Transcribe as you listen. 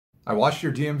I watched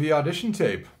your DMV audition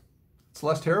tape. It's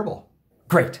less terrible.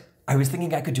 Great. I was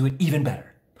thinking I could do it even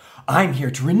better. I'm here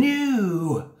to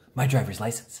renew my driver's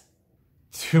license.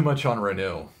 Too much on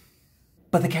renew.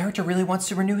 But the character really wants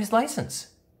to renew his license.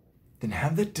 Then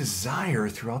have the desire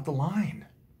throughout the line.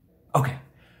 Okay.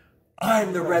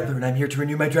 I'm the Reddler and I'm here to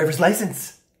renew my driver's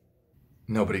license.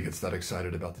 Nobody gets that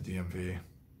excited about the DMV.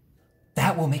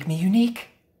 That will make me unique.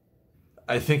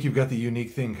 I think you've got the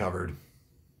unique thing covered.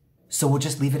 So we'll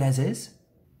just leave it as is?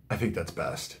 I think that's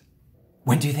best.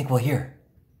 When do you think we'll hear?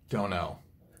 Don't know.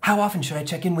 How often should I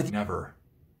check in with you? Never.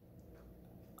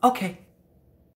 Okay.